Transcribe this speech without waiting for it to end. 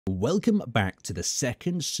Welcome back to the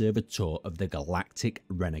second server tour of the Galactic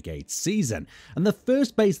Renegades season, and the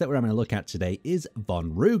first base that we're having a look at today is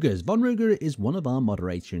Von Ruger's. Von Ruger is one of our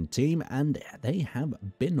moderation team, and they have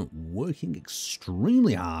been working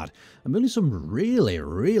extremely hard and building some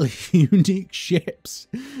really unique ships.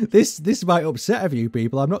 This might upset a few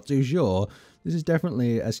people, I'm not too sure. This is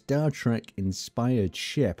definitely a Star Trek inspired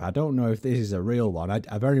ship. I don't know if this is a real one,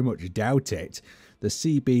 I very much doubt it. The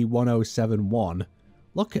CB-1071.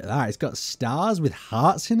 Look at that, it's got stars with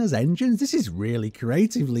hearts in as engines. This is really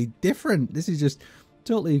creatively different. This is just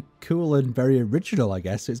totally cool and very original, I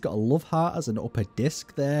guess. So it's got a love heart as an upper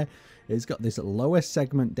disc there. It's got this lower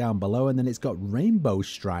segment down below, and then it's got rainbow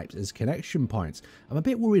stripes as connection points. I'm a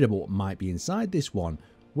bit worried about what might be inside this one.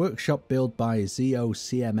 Workshop build by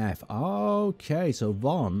ZOCMF. Okay, so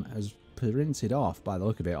Von has printed off, by the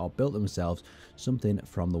look of it, or built themselves something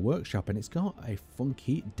from the workshop, and it's got a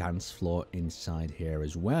funky dance floor inside here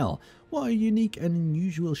as well. What a unique and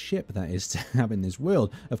unusual ship that is to have in this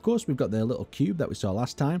world. Of course, we've got the little cube that we saw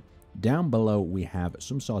last time. Down below we have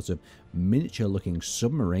some sort of miniature looking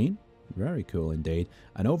submarine. Very cool indeed.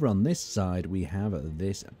 And over on this side we have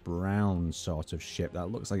this brown sort of ship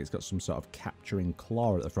that looks like it's got some sort of capturing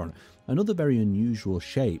claw at the front. Another very unusual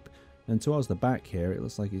shape. And towards the back here, it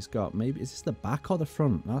looks like it's got, maybe, is this the back or the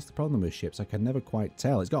front? That's the problem with ships, I can never quite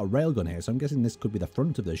tell. It's got a railgun here, so I'm guessing this could be the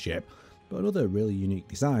front of the ship. But another really unique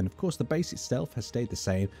design. Of course, the base itself has stayed the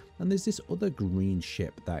same, and there's this other green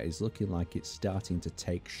ship that is looking like it's starting to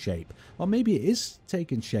take shape. Or maybe it is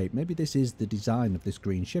taking shape. Maybe this is the design of this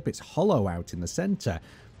green ship. It's hollow out in the center.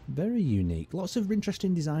 Very unique. Lots of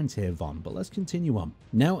interesting designs here, Von, but let's continue on.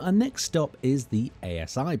 Now, our next stop is the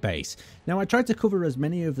ASI base. Now, I tried to cover as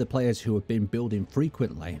many of the players who have been building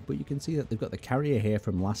frequently, but you can see that they've got the carrier here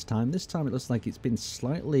from last time. This time it looks like it's been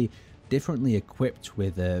slightly differently equipped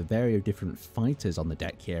with various different fighters on the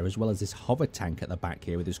deck here, as well as this hover tank at the back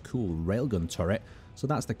here with this cool railgun turret. So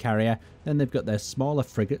that's the carrier. Then they've got their smaller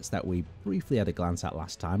frigates that we briefly had a glance at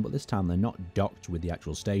last time, but this time they're not docked with the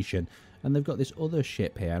actual station. And they've got this other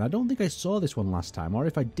ship here, and I don't think I saw this one last time, or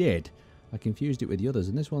if I did, I confused it with the others.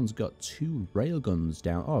 And this one's got two railguns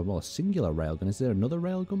down. Oh, well, a singular railgun. Is there another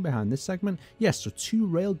railgun behind this segment? Yes, so two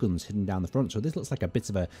railguns hidden down the front. So this looks like a bit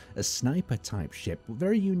of a sniper type ship.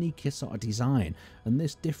 Very unique sort of design. And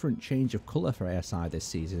this different change of colour for ASI this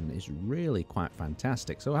season is really quite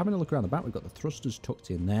fantastic. So having a look around the back, we've got the thrusters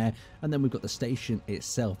tucked in there. And then we've got the station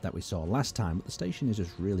itself that we saw last time. But the station is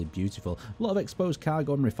just really beautiful. A lot of exposed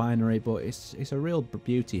cargo and refinery, but it's a real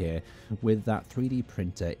beauty here with that 3D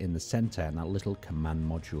printer in the centre and that little command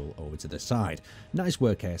module over to the side. Nice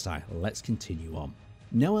work, ASI. Let's continue on.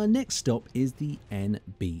 Now, our next stop is the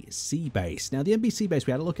NBC base. Now, the NBC base,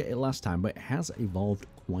 we had a look at it last time, but it has evolved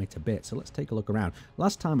quite a bit. So let's take a look around.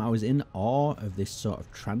 Last time I was in awe of this sort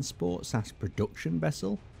of transport/production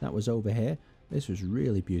vessel that was over here. This was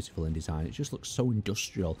really beautiful in design. It just looks so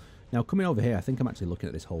industrial. Now, coming over here, I think I'm actually looking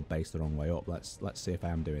at this whole base the wrong way up. Let's see if I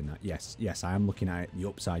am doing that. Yes, I am looking at it the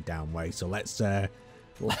upside down way. So let's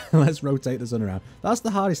rotate the sun around. That's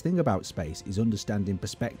the hardest thing about space, is understanding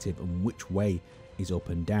perspective and which way is up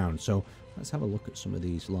and down. So let's have a look at some of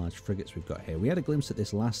these large frigates we've got here. We had a glimpse at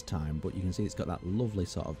this last time, but you can see it's got that lovely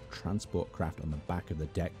sort of transport craft on the back of the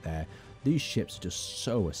deck there. These ships are just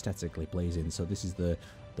so aesthetically pleasing. So this is the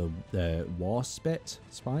Warspite.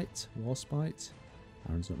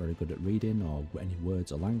 Aaron's not very good at reading or any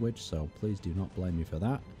words or language, so please do not blame me for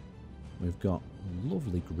that. We've got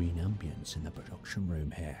lovely green ambience in the production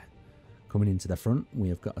room here. Coming into the front, we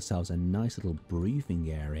have got ourselves a nice little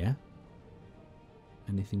briefing area.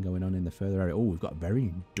 Anything going on in the further area? Oh, we've got a very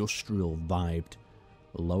industrial vibed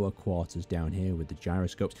lower quarters down here with the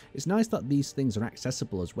gyroscopes. It's nice that these things are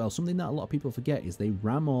accessible as well. Something that a lot of people forget is they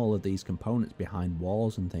ram all of these components behind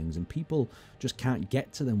walls and things, and people just can't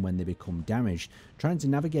get to them when they become damaged. Trying to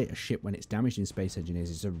navigate a ship when it's damaged in Space Engineers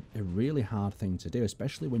is a really hard thing to do,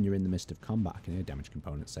 especially when you're in the midst of combat. I can hear damaged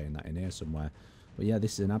components saying that in here somewhere. But yeah,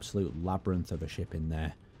 this is an absolute labyrinth of a ship in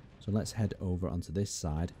there. So let's head over onto this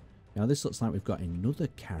side. Now this looks like we've got another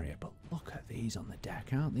carrier, but look at these on the deck.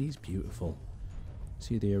 Aren't these beautiful?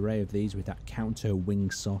 See the array of these with that counter wing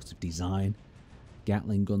sort of design.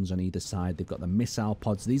 Gatling guns on either side. They've got the missile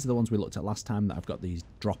pods. These are the ones we looked at last time that have got these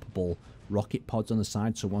droppable rocket pods on the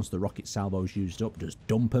side. So once the rocket salvo's used up, just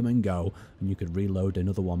dump them and go. And you could reload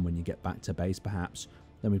another one when you get back to base perhaps.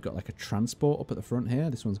 Then we've got like a transport up at the front here.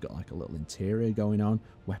 This one's got like a little interior going on.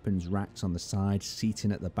 Weapons racks on the side.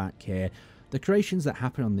 Seating at the back here. The creations that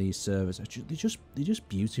happen on these servers are they're just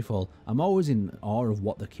beautiful. I'm always in awe of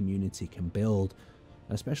what the community can build.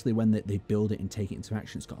 especially when they build it and take it into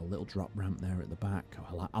action. It's got a little drop ramp there at the back.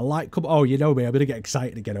 Oh, you know me, I'm going to get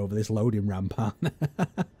excited to get over this loading ramp, aren't I?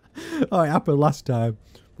 Oh, it happened last time.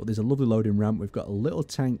 But there's a lovely loading ramp. We've got a little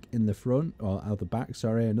tank in the front, or out the back,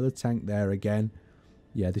 sorry. Another tank there again.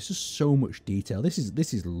 Yeah, there's just so much detail. This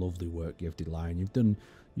is lovely work, Gifted Lion. You've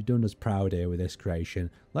done us proud here with this creation.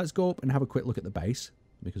 Let's go up and have a quick look at the base,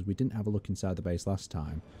 because we didn't have a look inside the base last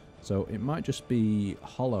time. So it might just be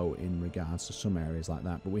hollow in regards to some areas like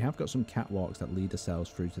that. But we have got some catwalks that lead ourselves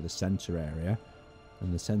through to the center area.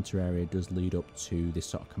 And the center area does lead up to this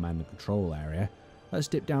sort of command and control area. Let's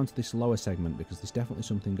dip down to this lower segment, because there's definitely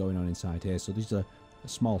something going on inside here. So these are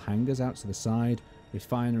small hangars out to the side.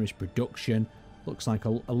 Refineries, production. Looks like a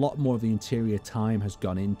lot more of the interior time has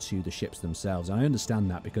gone into the ships themselves. And I understand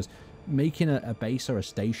that, because making a base or a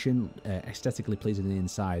station aesthetically pleasing on the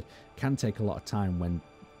inside can take a lot of time, when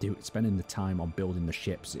spending the time on building the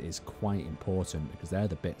ships is quite important, because they're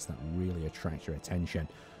the bits that really attract your attention.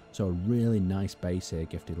 So a really nice base here,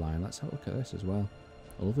 Gifted Lion. Let's have a look at this as well.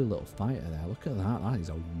 A lovely little fighter there. Look at that. That is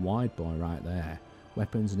a wide boy right there.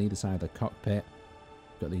 Weapons on either side of the cockpit.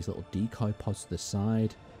 Got these little decoy pods to the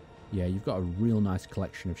side. Yeah, you've got a real nice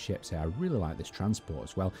collection of ships here. I really like this transport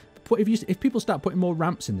as well. If people start putting more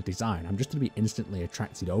ramps in the design, I'm just going to be instantly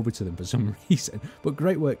attracted over to them for some reason. But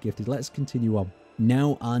great work, Gifted. Let's continue on.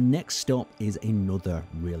 Now, our next stop is another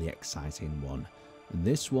really exciting one.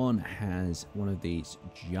 This one has one of these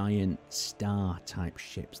giant star-type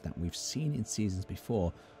ships that we've seen in seasons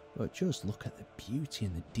before. But just look at the beauty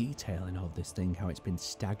and the detailing of this thing, how it's been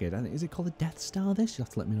staggered. Is it called a Death Star, this? You'll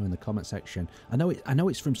have to let me know in the comment section. I know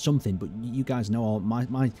it's from something, but you guys know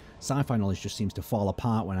my sci-fi knowledge just seems to fall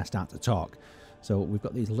apart when I start to talk. So we've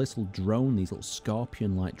got these little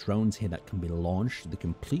scorpion-like drones here that can be launched. They're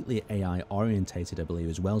completely AI-orientated, I believe,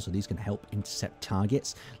 as well. So these can help intercept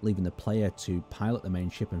targets, leaving the player to pilot the main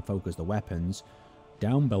ship and focus the weapons.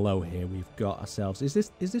 Down below here, we've got ourselves... Is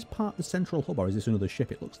this part of the central hub, or is this another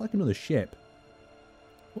ship? It looks like another ship.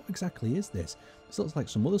 What exactly is this? This looks like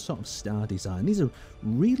some other sort of star design. These are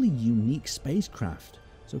really unique spacecraft.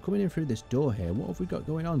 So coming in through this door here, what have we got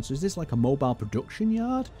going on? So is this like a mobile production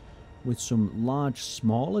yard with some large,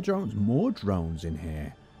 smaller drones? More drones in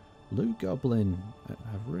here. Loot Goblin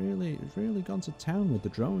have really gone to town with the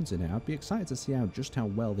drones in here. I'd be excited to see just how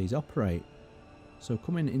well these operate. So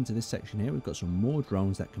coming into this section here, we've got some more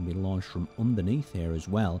drones that can be launched from underneath here as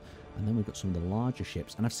well. And then we've got some of the larger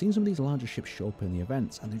ships. And I've seen some of these larger ships show up in the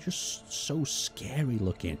events, and they're just so scary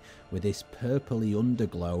looking with this purpley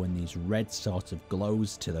underglow and these red sort of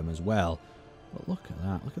glows to them as well. But look at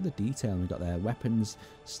that. Look at the detail we've got there. Weapons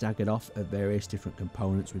staggered off at various different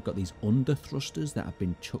components. We've got these under thrusters that have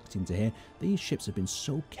been chucked into here. These ships have been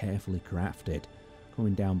so carefully crafted.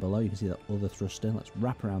 Coming down below, you can see that other thruster. Let's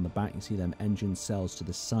wrap around the back. You see them engine cells to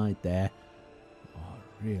the side there. Oh,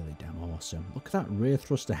 really damn awesome. Look at that rear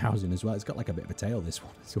thruster housing as well. It's got like a bit of a tail, this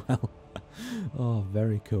one as well. Oh,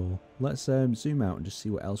 very cool. Let's zoom out and just see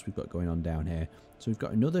what else we've got going on down here. So we've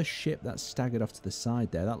got another ship that's staggered off to the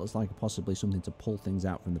side there. That looks like possibly something to pull things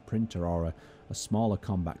out from the printer, or a smaller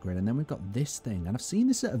combat grid. And then we've got this thing. And I've seen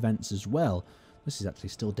this at events as well. This is actually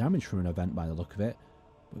still damaged from an event by the look of it.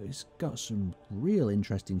 But it's got some real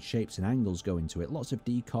interesting shapes and angles going to it. Lots of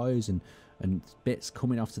decoys and bits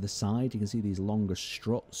coming off to the side. You can see these longer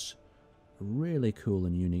struts. Really cool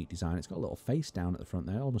and unique design. It's got a little face down at the front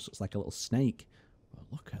there. Almost looks like a little snake. But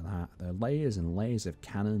look at that. There are layers and layers of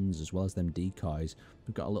cannons as well as them decoys.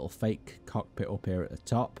 We've got a little fake cockpit up here at the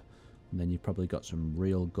top. And then you've probably got some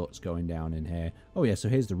real guts going down in here. Oh yeah, so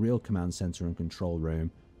here's the real command center and control room.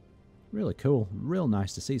 Really cool. Real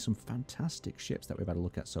nice to see some fantastic ships that we've had a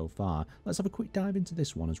look at so far. Let's have a quick dive into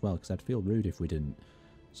this one as well, because I'd feel rude if we didn't.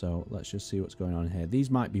 So let's just see what's going on here.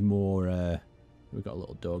 These might be more... we've got a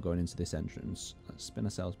little door going into this entrance. Let's spin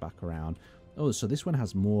ourselves back around. Oh, so this one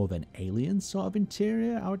has more of an alien sort of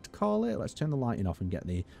interior, I would call it. Let's turn the lighting off and get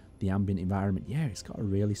the ambient environment. Yeah, it's got a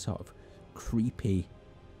really sort of creepy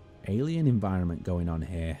alien environment going on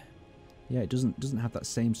here. Yeah, it doesn't have that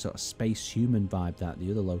same sort of space human vibe that the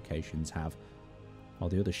other locations have. Or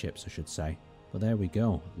the other ships, I should say. But there we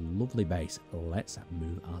go. Lovely base. Let's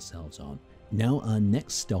move ourselves on. Now our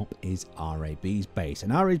next stop is RAB's base.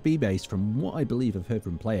 And RAB base, from what I believe I've heard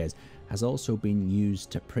from players, has also been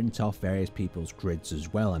used to print off various people's grids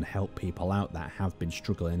as well and help people out that have been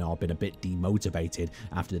struggling or been a bit demotivated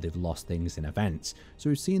after they've lost things in events. So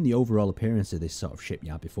we've seen the overall appearance of this sort of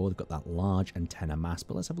shipyard before. They've got that large antenna mast,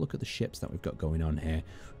 but let's have a look at the ships that we've got going on here.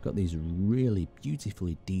 We've got these really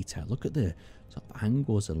beautifully detailed. Look at the sort of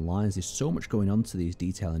angles and lines. There's so much going on to these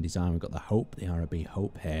detail and design. We've got the Hope, the RAB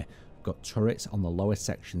Hope here. got turrets on the lower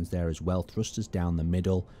sections there as well, thrusters down the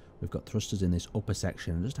middle. We've got thrusters in this upper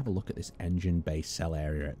section, and just have a look at this engine bay cell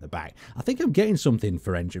area at the back. I think I'm getting something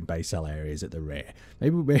for engine bay cell areas at the rear.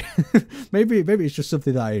 Maybe maybe it's just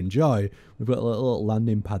something that I enjoy. We've got a little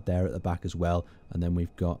landing pad there at the back as well, and then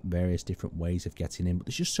we've got various different ways of getting in. But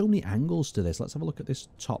there's just so many angles to this. Let's have a look at this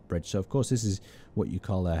top bridge. So of course this is what you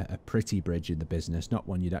call a pretty bridge in the business, not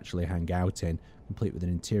one you'd actually hang out in, complete with an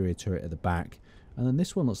interior turret at the back. And then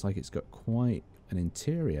this one looks like it's got quite an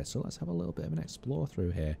interior, so let's have a little bit of an explore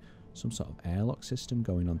through here. Some sort of airlock system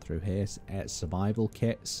going on through here, survival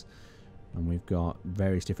kits, and we've got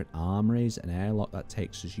various different armories, an airlock that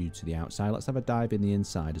takes us to the outside. Let's have a dive in the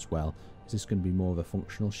inside as well. Is this going to be more of a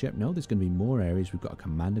functional ship? No, there's going to be more areas. We've got a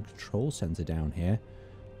command and control center down here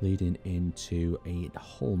leading into a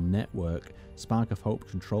whole network. Spark of Hope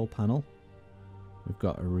control panel. We've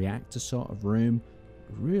got a reactor sort of room.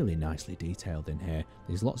 Really nicely detailed in here.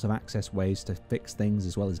 There's lots of access ways to fix things,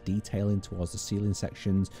 as well as detailing towards the ceiling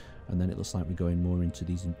sections, and then it looks like we're going more into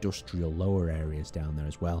these industrial lower areas down there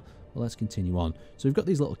as well. Well, let's continue on. So we've got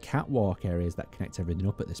these little catwalk areas that connect everything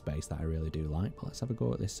up at this base that I really do like. But let's have a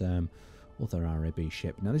go at this other RAB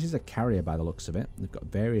ship. Now this is a carrier by the looks of it. They've got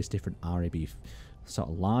various different RAB sort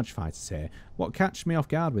of large fighters here. What catches me off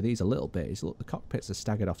guard with these a little bit is, look, the cockpits are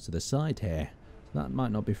staggered off to the side here. That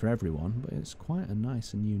might not be for everyone, but it's quite a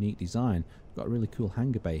nice and unique design. We've got a really cool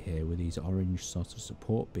hangar bay here with these orange sort of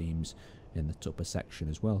support beams in the upper section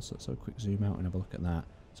as well. So let's have a quick zoom out and have a look at that.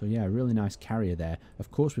 So yeah, a really nice carrier there.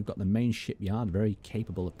 Of course, we've got the main shipyard, very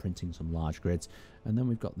capable of printing some large grids. And then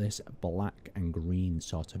we've got this black and green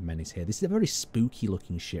sort of menace here. This is a very spooky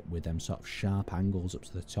looking ship with them sort of sharp angles up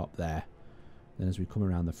to the top there. Then as we come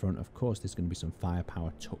around the front, of course, there's going to be some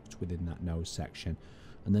firepower tucked within that nose section.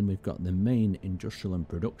 And then we've got the main industrial and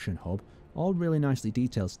production hub, all really nicely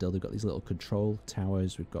detailed still. They've got these little control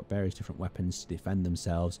towers. We've got various different weapons to defend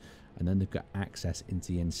themselves. And then they've got access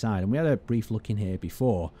into the inside. And we had a brief look in here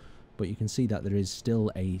before, but you can see that there is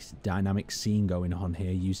still a dynamic scene going on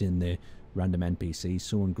here using the random NPCs.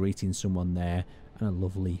 Someone greeting someone there, and a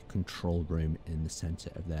lovely control room in the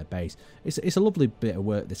center of their base. It's a lovely bit of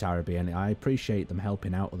work, this RB, and I appreciate them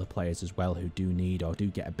helping out other players as well who do need or do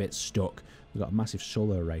get a bit stuck. We've got a massive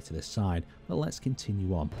solar array to this side, but let's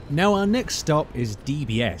continue on. Now our next stop is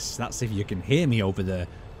DBS. That's if you can hear me over the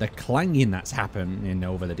clanging that's happening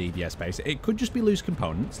over the DBS base. It could just be loose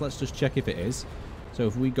components. Let's just check if it is. So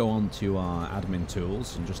if we go on to our admin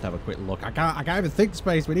tools and just have a quick look. I can't even think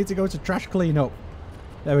space. We need to go to trash cleanup.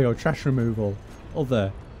 There we go, trash removal.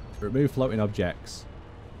 Other, remove floating objects.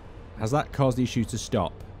 Has that caused the issue to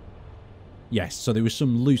stop? Yes, so there was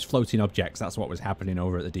some loose floating objects. That's what was happening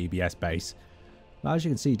over at the DBS base. But as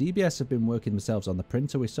you can see, DBS have been working themselves on the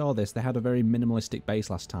printer. We saw this. They had a very minimalistic base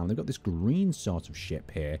last time. They've got this green sort of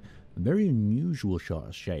ship here. A very unusual sort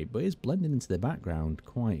of shape, but it's blending into the background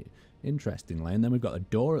quite interestingly. And then we've got a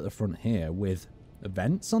door at the front here with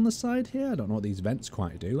vents on the side here. I don't know what these vents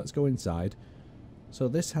quite do. Let's go inside. So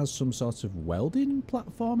this has some sort of welding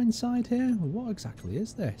platform inside here. What exactly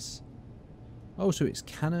is this? Oh, so it's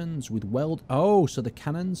cannons with weld. Oh, so the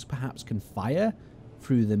cannons perhaps can fire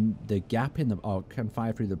through the gap in the, or can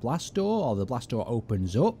fire through the blast door, or the blast door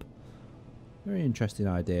opens up. Very interesting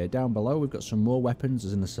idea. Down below we've got some more weapons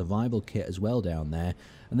as in a survival kit as well down there.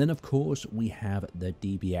 And then of course we have the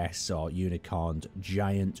DBS or Unicorn's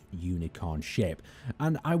giant unicorn ship.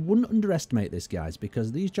 And I wouldn't underestimate this, guys,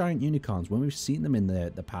 because these giant unicorns, when we've seen them in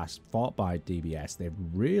the past fought by DBS, they've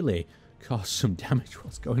really caused some damage.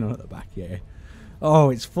 What's going on at the back here?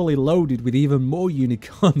 Oh, it's fully loaded with even more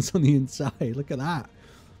unicorns on the inside. Look at that.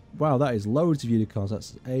 Wow, that is loads of unicorns.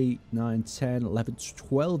 That's 8, 9, 10, 11,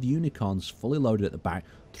 12 unicorns fully loaded at the back.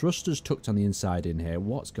 Thrusters tucked on the inside in here.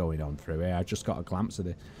 What's going on through here? I just got a glimpse of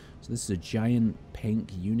it. So this is a giant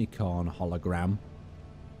pink unicorn hologram.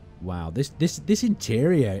 Wow, this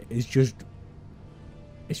interior is just...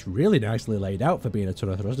 It's really nicely laid out for being a ton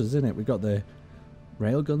of thrusters, isn't it? We've got the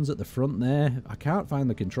railguns at the front there. I can't find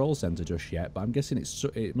the control center just yet, but I'm guessing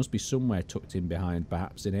it must be somewhere tucked in behind,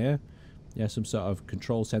 perhaps in here. Yeah, some sort of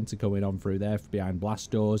control center going on through there behind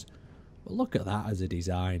blast doors. But look at that as a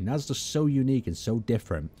design. That's just so unique and so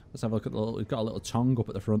different. Let's have a look at we've got a little tongue up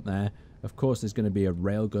at the front there. Of course, there's going to be a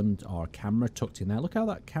railgun or a camera tucked in there. Look how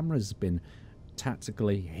that camera's been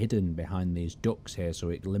tactically hidden behind these ducts here, so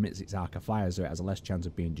it limits its arc of fire, so it has a less chance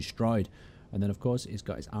of being destroyed. And then, of course, it's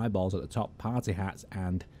got its eyeballs at the top, party hats,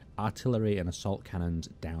 and artillery and assault cannons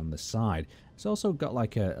down the side. It's also got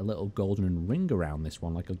like a little golden ring around this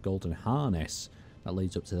one, like a golden harness. that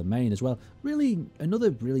leads up to the main as well. Really,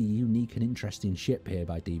 another really unique and interesting ship here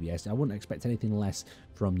by DBS. I wouldn't expect anything less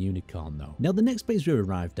from Unicorn though. Now the next base we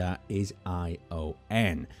arrived at is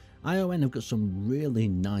ION. ION have got some really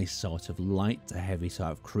nice sort of light to heavy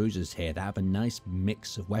sort of cruisers here that have a nice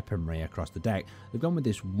mix of weaponry across the deck. They've gone with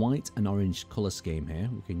this white and orange colour scheme here.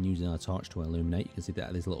 We can use our torch to illuminate. You can see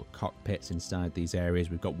that there's little cockpits inside these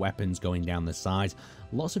areas. We've got weapons going down the sides.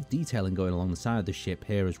 Lots of detailing going along the side of the ship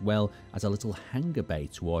here, as well as a little hangar bay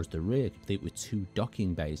towards the rear, complete with 2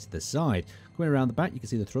 docking bays to the side. Going around the back, you can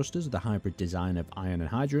see the thrusters with the hybrid design of iron and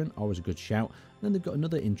hydrogen, always a good shout. And then they've got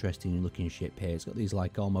another interesting looking ship here. It's got these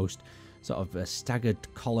like almost sort of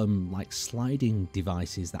staggered column like sliding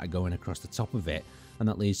devices that are going across the top of it, and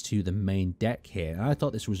that leads to the main deck here. And I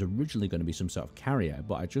thought this was originally going to be some sort of carrier,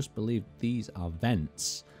 but I just believe these are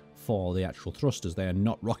vents for the actual thrusters. They are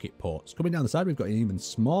not rocket ports. Coming down the side, we've got an even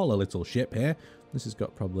smaller little ship here. This has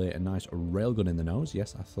got probably a nice railgun in the nose.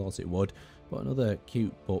 Yes, I thought it would. But another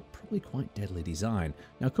cute but probably quite deadly design.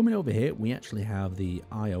 Now coming over here, we actually have the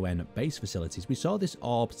ION base facilities. We saw this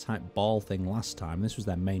orb type ball thing last time. This was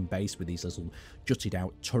their main base with these little jutted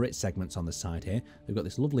out turret segments on the side here. They've got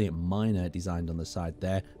this lovely miner designed on the side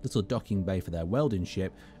there. Little docking bay for their welding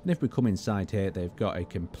ship. And if we come inside here, they've got a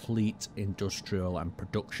complete industrial and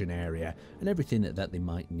production area and everything that they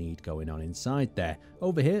might need going on inside there.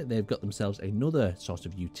 Over here, they've got themselves another sort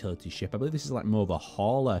of utility ship. I believe this is like more of a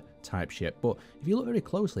hauler type ship, but if you look very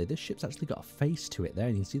closely, this ship's actually got a face to it there,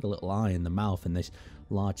 and you can see the little eye in the mouth and this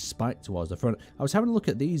large spike towards the front. I was having a look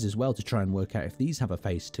at these as well to try and work out if these have a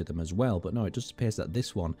face to them as well, but no, it just appears that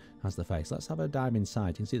this one has the face. Let's have a dive inside.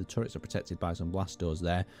 You can see the turrets are protected by some blast doors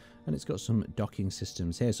there, and it's got some docking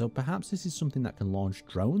systems here, so perhaps this is something that can launch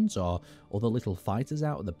drones or other little fighters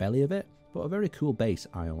out of the belly of it. But a very cool base,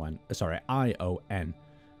 ION.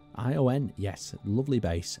 ION, yes, lovely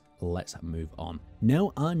base. Let's move on.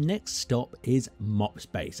 Now our next stop is MOP's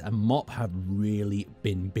base, and MOP have really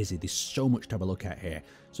been busy. There's so much to have a look at here.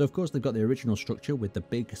 So of course they've got the original structure with the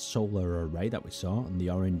big solar array that we saw, and the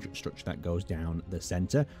orange structure that goes down the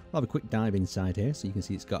center. We'll have a quick dive inside here, so you can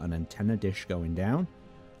see it's got an antenna dish going down.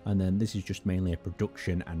 And then this is just mainly a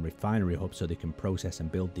production and refinery hub, so they can process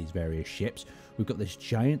and build these various ships. We've got this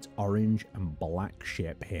giant orange and black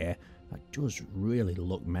ship here that does really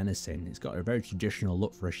look menacing. It's got a very traditional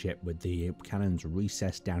look for a ship with the cannons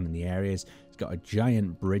recessed down in the areas. It's got a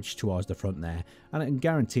giant bridge towards the front there, and I'm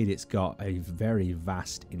guaranteed it's got a very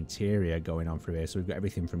vast interior going on through here. So we've got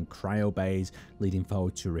everything from cryo bays leading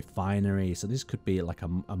forward to refinery. So this could be like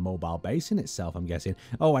a mobile base in itself, I'm guessing.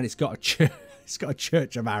 Oh, and it's got a church. It's got a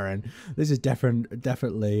Church of Aaron. This is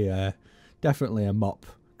definitely a MOP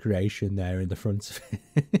creation there in the front of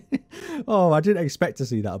it. Oh, I didn't expect to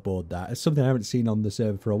see that aboard that. It's something I haven't seen on the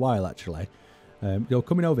server for a while, actually.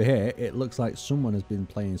 Coming over here, it looks like someone has been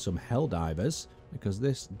playing some Helldivers, because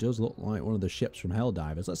this does look like one of the ships from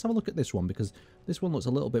Helldivers. Let's have a look at this one, because this one looks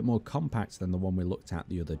a little bit more compact than the one we looked at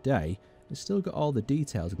the other day. It's still got all the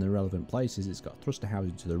details in the relevant places. It's got thruster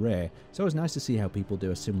housing to the rear. It's always nice to see how people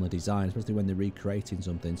do a similar design, especially when they're recreating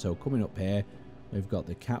something. So coming up here, we've got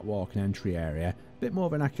the catwalk and entry area. A bit more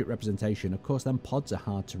of an accurate representation. Of course, them pods are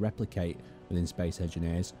hard to replicate within Space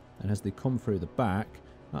Engineers. And as they come through the back,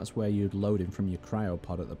 that's where you'd load in from your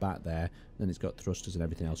cryopod at the back there. Then it's got thrusters and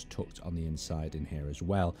everything else tucked on the inside in here as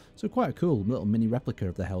well. So quite a cool little mini replica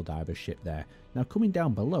of the Helldiver ship there. Now coming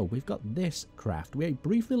down below, we've got this craft. We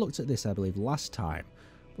briefly looked at this, I believe, last time.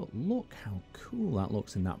 But look how cool that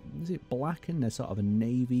looks in that. Is it black and there's sort of a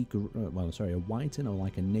navy, well, sorry, a white and or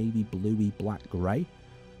like a navy bluey black grey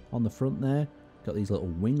on the front there. Got these little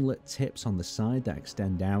winglet tips on the side that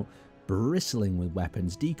extend out, bristling with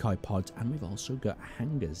weapons, decoy pods, and we've also got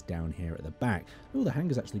hangars down here at the back. Oh, the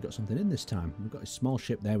hangars actually got something in this time. We've got a small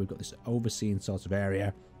ship there, we've got this overseeing sort of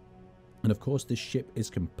area, and of course this ship is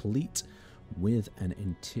complete with an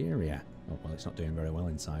interior. Oh, well, it's not doing very well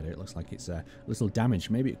inside it. It looks like it's a little damaged.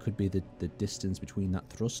 Maybe it could be the distance between that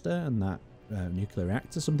thruster and that nuclear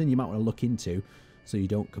reactor, something you might want to look into so you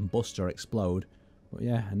don't combust or explode. But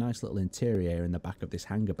yeah, a nice little interior in the back of this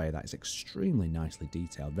hangar bay that is extremely nicely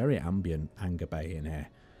detailed. Very ambient hangar bay in here.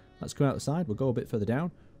 Let's go outside. We'll go a bit further down.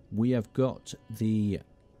 We have got the,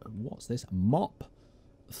 what's this? MOP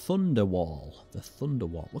Thunderwall. The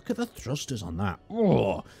Thunderwall. Look at the thrusters on that.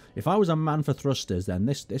 Oh, if I was a man for thrusters, then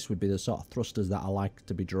this would be the sort of thrusters that I like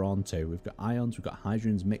to be drawn to. We've got ions, we've got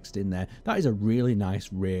hydrogens mixed in there. That is a really nice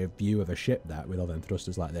rear view of a ship, that, with all them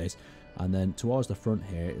thrusters like this. And then towards the front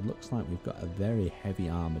here, it looks like we've got a very heavy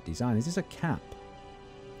armoured design. Is this a cap?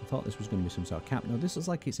 I thought this was going to be some sort of cap. No, this looks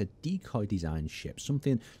like it's a decoy design ship,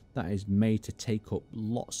 something that is made to take up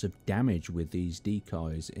lots of damage with these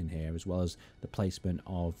decoys in here, as well as the placement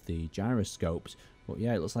of the gyroscopes. But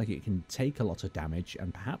yeah, it looks like it can take a lot of damage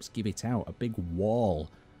and perhaps give it out a big wall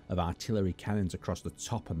of artillery cannons across the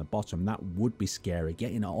top and the bottom. That would be scary.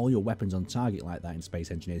 Getting all your weapons on target like that in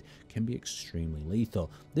Space Engineers can be extremely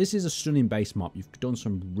lethal. This is a stunning base map. You've done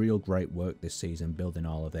some real great work this season building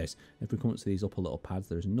all of this. If we come up to these upper little pads,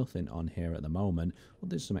 there's nothing on here at the moment. Well,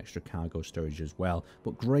 there's some extra cargo storage as well.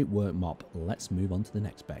 But great work, Mop. Let's move on to the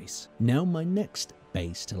next base. Now, my next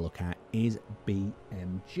base to look at is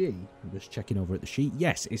BMG. I'm just checking over at the sheet.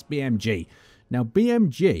 Yes, it's BMG. Now,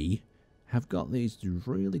 BMG have got these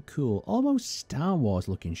really cool, almost Star Wars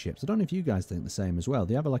looking ships. I don't know if you guys think the same as well.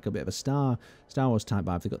 They have like a bit of a Star Wars type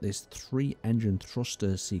vibe. They've got this 3-engine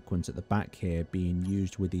thruster sequence at the back here being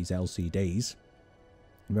used with these LCDs.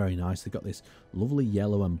 Very nice. They've got this lovely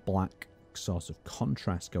yellow and black sort of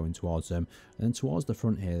contrast going towards them. And then towards the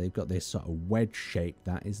front here, they've got this sort of wedge shape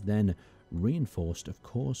that is then reinforced, of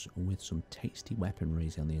course, with some tasty weaponry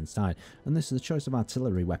on the inside. And this is the choice of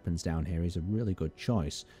artillery weapons down here is a really good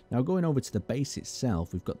choice. Now, going over to the base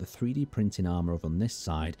itself, we've got the 3D printing armor over on this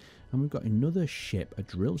side, and we've got another ship, a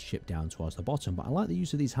drill ship down towards the bottom. But I like the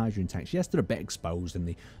use of these hydrogen tanks. Yes, they're a bit exposed and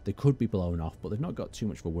they could be blown off, but they've not got too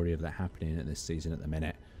much of a worry of that happening at this season at the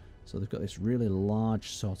minute. So they've got this really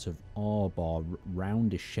large sort of orb or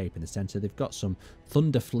roundish shape in the center. They've got some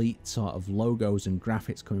Thunderfleet sort of logos and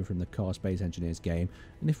graphics coming from the core Space Engineers game.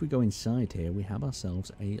 And if we go inside here, we have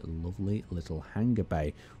ourselves a lovely little hangar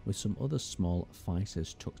bay with some other small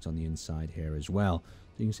fighters tucked on the inside here as well.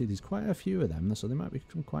 So you can see there's quite a few of them, so they might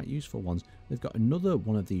become quite useful ones. They've got another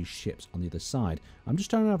one of these ships on the other side. I'm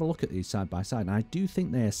just trying to have a look at these side by side, and I do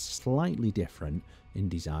think they're slightly different in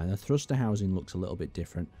design. The thruster housing looks a little bit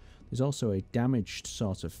different. There's also a damaged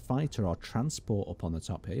sort of fighter or transport up on the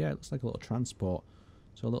top here. Yeah, it looks like a little transport.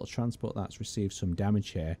 So a little transport that's received some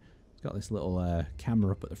damage here. It's got this little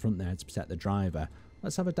camera up at the front there to protect the driver.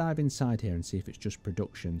 Let's have a dive inside here and see if it's just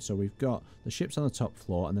production. So we've got the ships on the top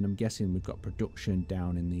floor, and then I'm guessing we've got production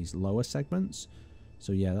down in these lower segments.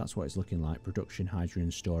 So yeah, that's what it's looking like. Production,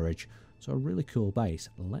 hydrogen storage. So a really cool base.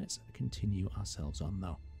 Let's continue ourselves on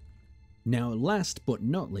though. Now, last but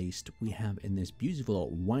not least, we have in this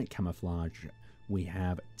beautiful white camouflage, we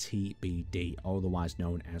have TBD, otherwise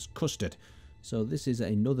known as Custard. So this is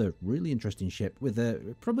another really interesting ship with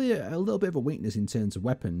probably a little bit of a weakness in terms of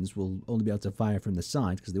weapons. We'll only be able to fire from the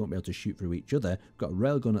side because they won't be able to shoot through each other. Got a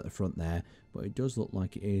railgun at the front there, but it does look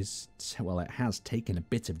like it is, well, it has taken a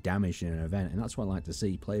bit of damage in an event, and that's what I like to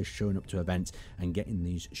see, players showing up to events and getting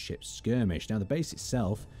these ships skirmished. Now, the base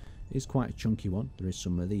itself is quite a chunky one. There is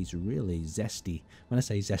some of these really zesty, when I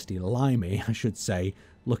say zesty, limey, I should say,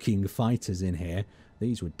 looking fighters in here.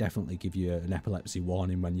 These would definitely give you an epilepsy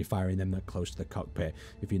warning when you're firing them that close to the cockpit,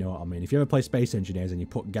 if you know what I mean. If you ever play Space Engineers and you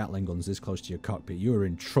put Gatling guns this close to your cockpit, you are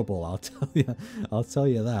in trouble, I'll tell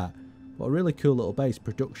you that. But a really cool little base,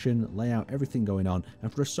 production, layout, everything going on.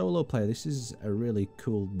 And for a solo player, this is a really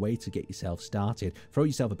cool way to get yourself started. Throw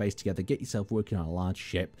yourself a base together, get yourself working on a large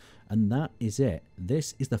ship, and that is it.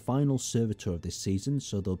 This is the final server tour of this season,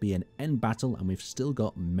 so there'll be an end battle, and we've still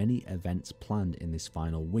got many events planned in this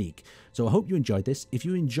final week. So I hope you enjoyed this. If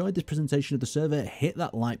you enjoyed this presentation of the server, hit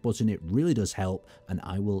that like button, it really does help, and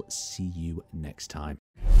I will see you next time.